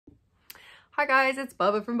Hi guys, it's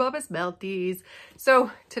Bubba from Bubba's Melties.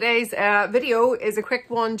 So today's video is a quick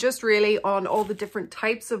one, just really on all the different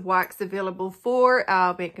types of wax available for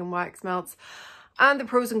making wax melts and the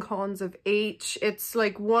pros and cons of each. It's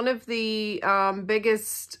like one of the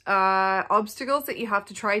biggest obstacles that you have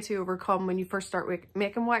to try to overcome when you first start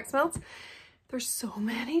making wax melts. There's so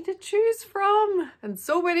many to choose from and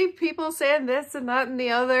so many people saying this and that and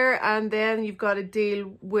the other, and then you've got to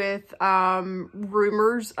deal with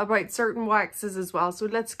rumors about certain waxes as well. So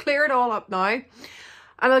let's clear it all up now, and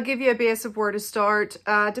I'll give you a base of where to start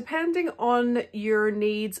depending on your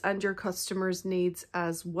needs and your customers' needs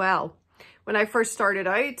as well. When I first started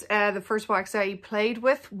out, the first wax I played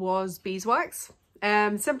with was beeswax,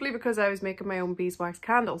 simply because I was making my own beeswax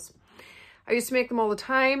candles. I used to make them all the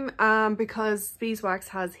time because beeswax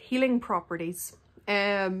has healing properties.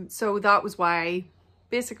 So that was why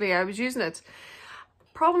basically I was using it.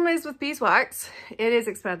 Problem is with beeswax, it is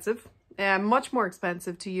expensive, much more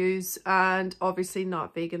expensive to use, and obviously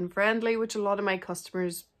not vegan friendly, which a lot of my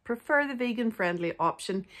customers prefer the vegan friendly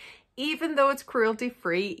option, even though it's cruelty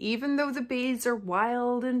free, even though the bees are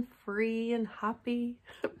wild and free and happy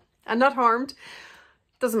and not harmed.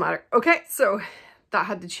 Doesn't matter. Okay, so that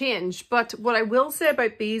had to change. But what I will say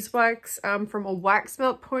about beeswax, from a wax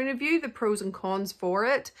melt point of view, the pros and cons for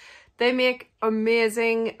it: they make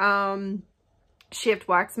amazing shaped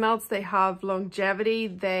wax melts. They have longevity.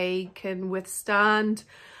 They can withstand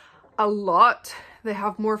a lot. They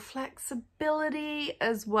have more flexibility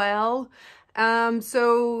as well.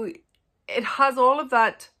 So it has all of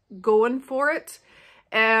that going for it.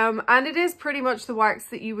 And it is pretty much the wax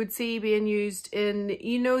that you would see being used in,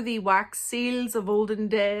 you know, the wax seals of olden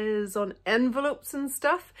days on envelopes and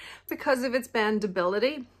stuff, because of its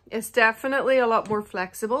bendability. It's definitely a lot more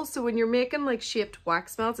flexible. So when you're making like shaped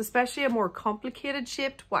wax melts, especially a more complicated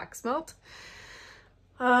shaped wax melt,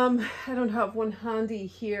 I don't have one handy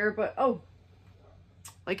here, but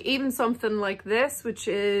like even something like this, which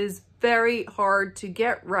is very hard to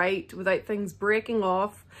get right without things breaking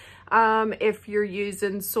off. If you're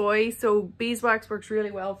using soy, so beeswax works really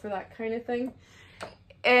well for that kind of thing.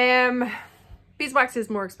 Beeswax is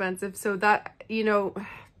more expensive, so that, you know,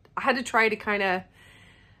 I had to try to kind of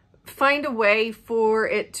find a way for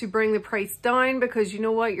it to bring the price down, because you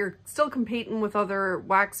know what, you're still competing with other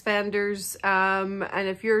wax vendors, and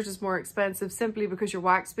if yours is more expensive simply because your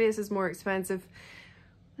wax base is more expensive,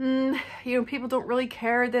 you know, people don't really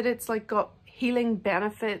care that it's like got healing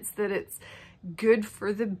benefits, that it's good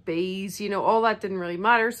for the bees, you know, all that didn't really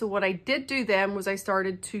matter. So what I did do then was I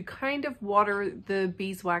started to kind of water the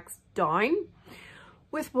beeswax down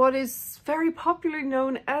with what is very popularly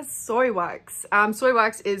known as soy wax. Soy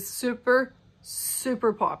wax is super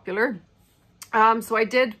popular. So I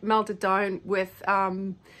did melt it down with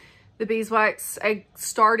the beeswax. I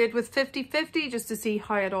started with 50-50 just to see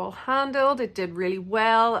how it all handled. It did really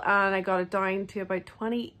well, and I got it down to about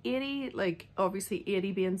 20-80, like obviously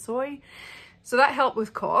 80 being soy. So that helped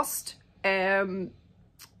with cost.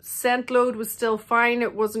 Scent load was still fine.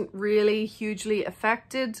 It wasn't really hugely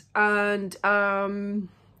affected, and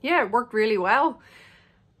yeah, it worked really well.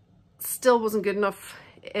 Still wasn't good enough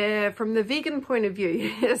from the vegan point of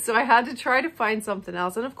view. So I had to try to find something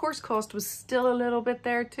else, and of course cost was still a little bit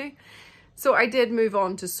there too. So I did move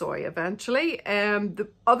on to soy eventually. The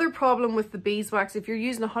other problem with the beeswax, if you're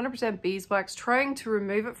using 100% beeswax, trying to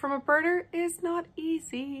remove it from a burner is not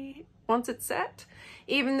easy once it's set.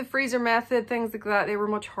 Even the freezer method, things like that, they were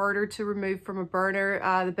much harder to remove from a burner.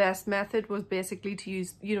 The best method was basically to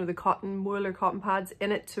use, you know, the cotton wool or cotton pads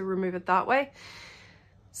in it to remove it that way.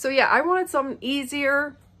 So yeah, I wanted something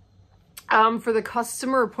easier for the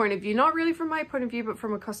customer point of view, not really from my point of view, but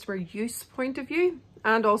from a customer use point of view,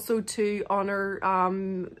 and also to honor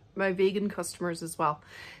my vegan customers as well.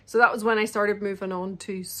 So that was when I started moving on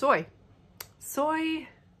to soy. Soy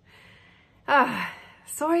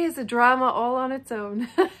is a drama all on its own.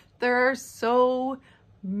 There are so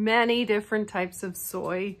many different types of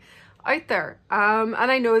soy out there, and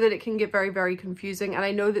I know that it can get very confusing, and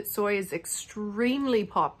I know that soy is extremely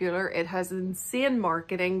popular. It has insane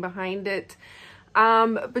marketing behind it,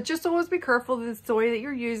 but just always be careful of the soy that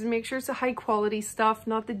you're using. Make sure it's a high quality stuff,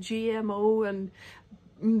 not the GMO and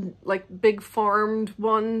like big farmed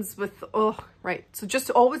ones with, right. So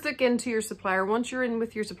just always look into your supplier once you're in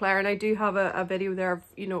with your supplier, and I do have a video there of,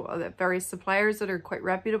 you know, various suppliers that are quite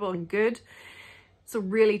reputable and good. So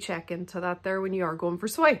really check into that there when you are going for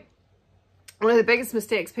soy. One of the biggest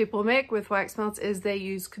mistakes people make with wax melts is they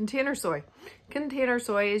use container soy. Container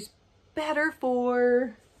soy is better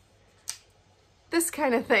for this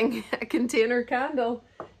kind of thing, a container candle.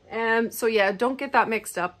 So yeah, don't get that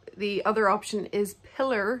mixed up. The other option is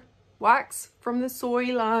pillar wax from the soy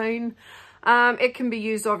line. It can be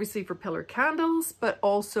used obviously for pillar candles, but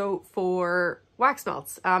also for wax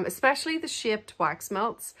melts, especially the shaped wax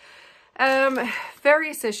melts.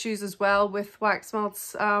 Various issues as well with wax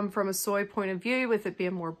melts from a soy point of view, with it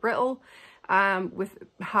being more brittle, with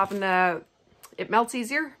having it melts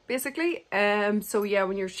easier basically. So yeah,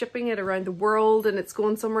 when you're shipping it around the world and it's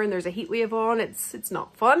going somewhere and there's a heat wave on, it's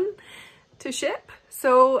not fun to ship.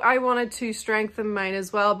 So I wanted to strengthen mine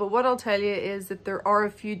as well. But what I'll tell you is that there are a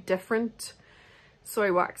few different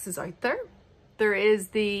soy waxes out there. There is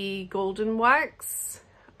the golden wax.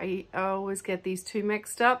 I always get these two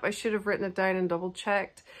mixed up. I should have written it down and double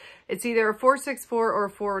checked. It's either a 464 or a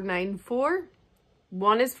 494.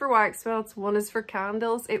 One is for wax melts, one is for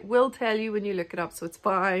candles. It will tell you when you look it up, so it's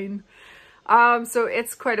fine. So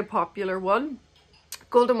it's quite a popular one.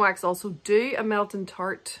 Golden Wax also do a melt and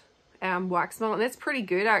tart wax melt, and it's pretty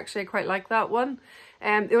good actually. I quite like that one.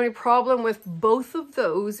 The only problem with both of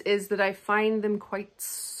those is that I find them quite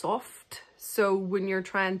soft. So when you're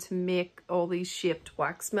trying to make all these shaped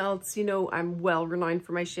wax melts, you know, I'm well renowned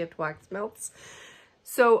for my shaped wax melts.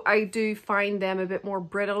 So I do find them a bit more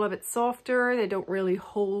brittle, a bit softer. They don't really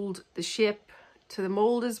hold the shape to the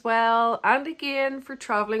mold as well. And again, for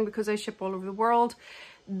traveling, because I ship all over the world,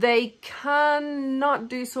 they can not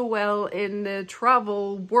do so well in the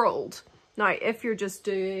travel world. Now, if you're just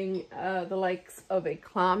doing the likes of a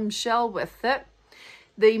clamshell with it,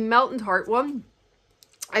 the melt and tart one,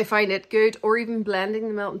 I find it good, or even blending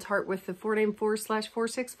the melt and tart with the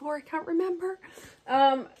 494/464, I can't remember.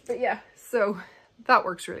 But yeah, so that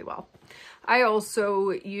works really well. I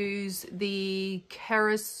also use the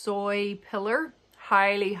Kera Soy Pillar.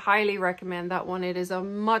 Highly recommend that one. It is a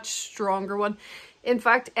much stronger one. In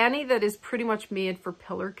fact, any that is pretty much made for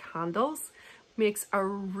pillar candles makes a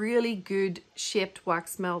really good shaped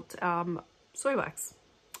wax melt soy wax.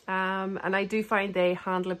 And I do find they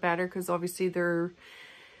handle it better because obviously they're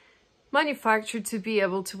manufactured to be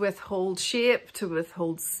able to withhold shape, to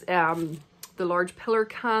withhold the large pillar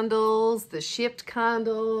candles, the shaped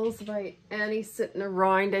candles. If I any sitting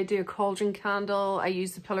around, I do a cauldron candle. I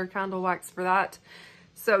use the pillar candle wax for that.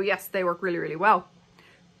 So yes, they work really well.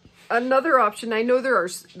 Another option, I know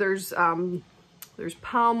there's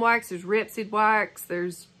palm wax, there's rapeseed wax,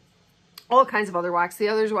 there's all kinds of other wax. The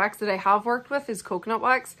other wax that I have worked with is coconut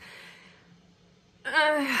wax.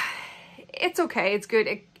 It's okay, it's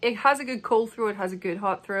good. It has a good cold throw, it has a good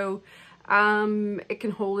hot throw. It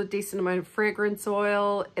can hold a decent amount of fragrance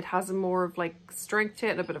oil. It has a more of like strength to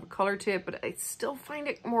it and a bit of a color to it, but I still find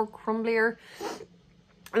it more crumblier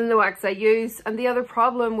than the wax I use. And the other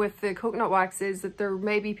problem with the coconut wax is that there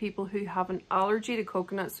may be people who have an allergy to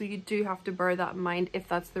coconut, so you do have to bear that in mind if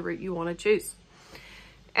that's the route you want to choose.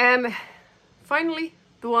 Finally,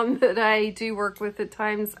 the one that I do work with at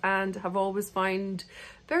times and have always found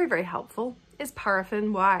very helpful is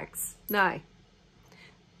paraffin wax. Now,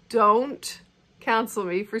 don't cancel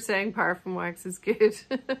me for saying paraffin wax is good.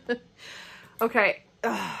 Okay,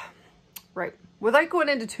 right. Without going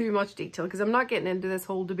into too much detail, because I'm not getting into this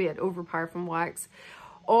whole debate over paraffin wax,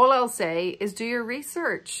 all I'll say is do your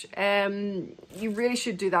research. You really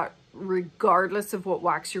should do that regardless of what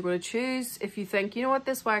wax you're going to choose. If you think, you know what,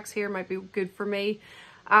 this wax here might be good for me,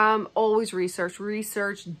 always research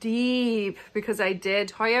deep, because I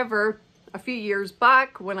did. However, a few years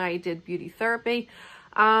back when I did beauty therapy,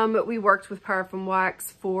 we worked with paraffin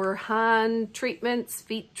wax for hand treatments,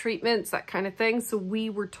 feet treatments, that kind of thing. So we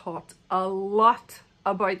were taught a lot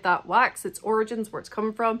about that wax, its origins, where it's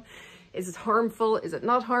coming from. Is it harmful? Is it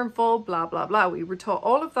not harmful? Blah, blah, blah. We were taught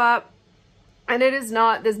all of that. And it is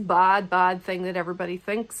not this bad thing that everybody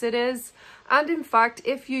thinks it is. And in fact,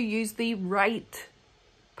 if you use the right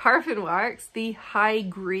paraffin wax, the high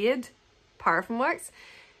grade paraffin wax,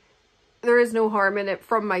 there is no harm in it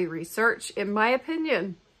from my research, in my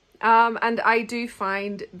opinion. And I do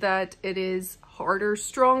find that it is harder,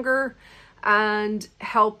 stronger, and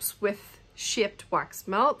helps with shaped wax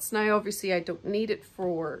melts. Now, obviously, I don't need it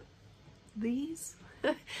for these.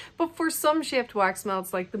 But for some shaped wax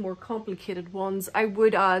melts, like the more complicated ones, I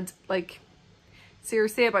would add, like,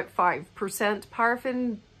 seriously, about 5%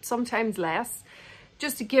 paraffin, sometimes less,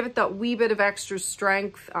 just to give it that wee bit of extra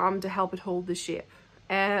strength to help it hold the shape.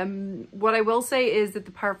 What I will say is that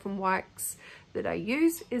the paraffin wax that I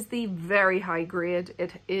use is the very high grade.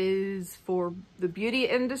 It is for the beauty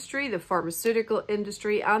industry, the pharmaceutical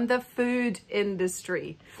industry, and the food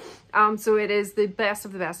industry. So it is the best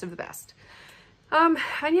of the best of the best. And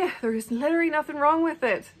yeah, there is literally nothing wrong with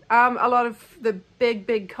it. A lot of the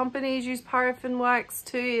big companies use paraffin wax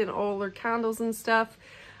too in all their candles and stuff.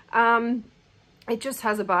 it just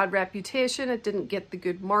has a bad reputation. It didn't get the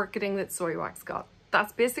good marketing that soy wax got.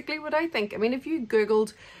 That's basically what I think. I mean, if you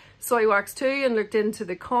Googled soy wax 2 and looked into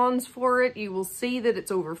the cons for it, you will see that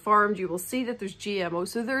it's over-farmed. You will see that there's GMO.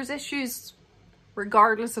 So there's issues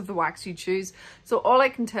regardless of the wax you choose. So all I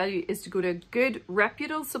can tell you is to go to a good,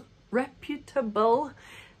 reputable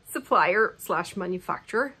supplier /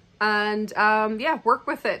 manufacturer, and yeah, work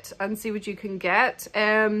with it and see what you can get.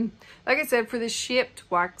 Like I said, for the shaped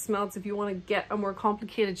wax melts, if you want to get a more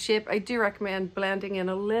complicated shape, I do recommend blending in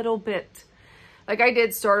a little bit. Like I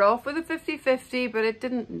did start off with a 50-50, but it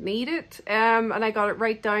didn't need it, and I got it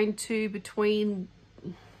right down to between,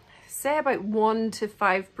 say, about 1 to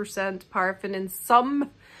 5% paraffin in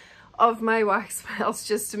some of my wax melts,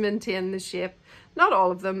 just to maintain the shape. Not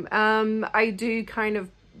all of them. I do kind of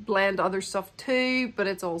blend other stuff too, but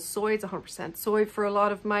it's all soy. It's 100% soy for a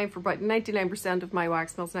lot of mine. For about 99% of my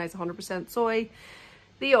wax melts now, it's 100% soy.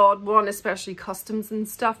 The odd one, especially customs and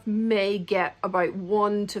stuff, may get about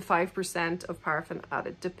 1 to 5% of paraffin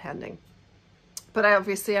added, depending. But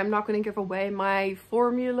obviously I'm not going to give away my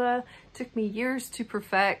formula. It took me years to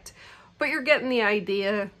perfect, but you're getting the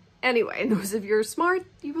idea. Anyway, and those of you who are smart,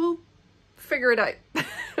 you will figure it out.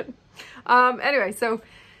 Anyway, so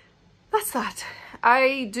that's that.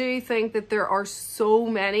 I do think that there are so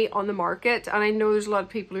many on the market, and I know there's a lot of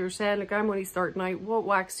people who are saying, like, I'm only starting out, what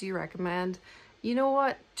wax do you recommend? You know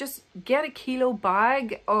what, just get a kilo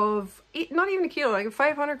bag of, not even a kilo, like a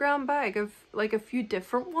 500 gram bag of like a few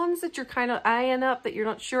different ones that you're kind of eyeing up, that you're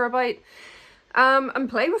not sure about, and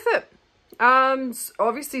play with it.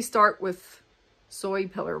 Obviously start with soy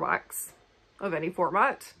pillar wax of any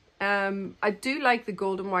format. I do like the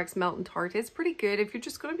golden wax melt and tart. It's pretty good if you're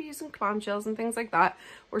just going to be using clamshells and things like that,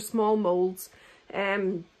 or small molds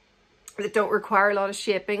that don't require a lot of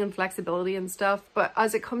shaping and flexibility and stuff. But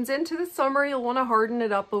as it comes into the summer, you'll want to harden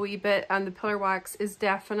it up a wee bit, and the pillar wax is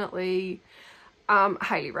definitely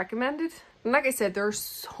highly recommended. And like I said, there are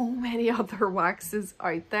so many other waxes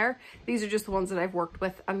out there. These are just the ones that I've worked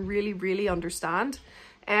with and really understand.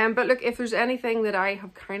 But look, if there's anything that I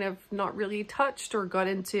have kind of not really touched or got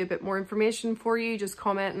into a bit more information for you, just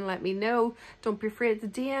comment and let me know. Don't be afraid to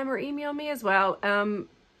DM or email me as well.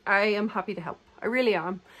 I am happy to help. I really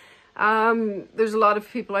am. There's a lot of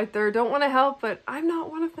people out there who don't want to help, but I'm not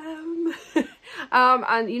one of them.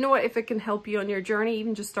 And you know what, if it can help you on your journey,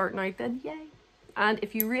 even just starting out, then yay. And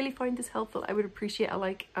if you really find this helpful, I would appreciate a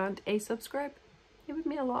like and a subscribe. It would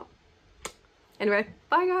mean a lot. Anyway,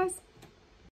 bye guys.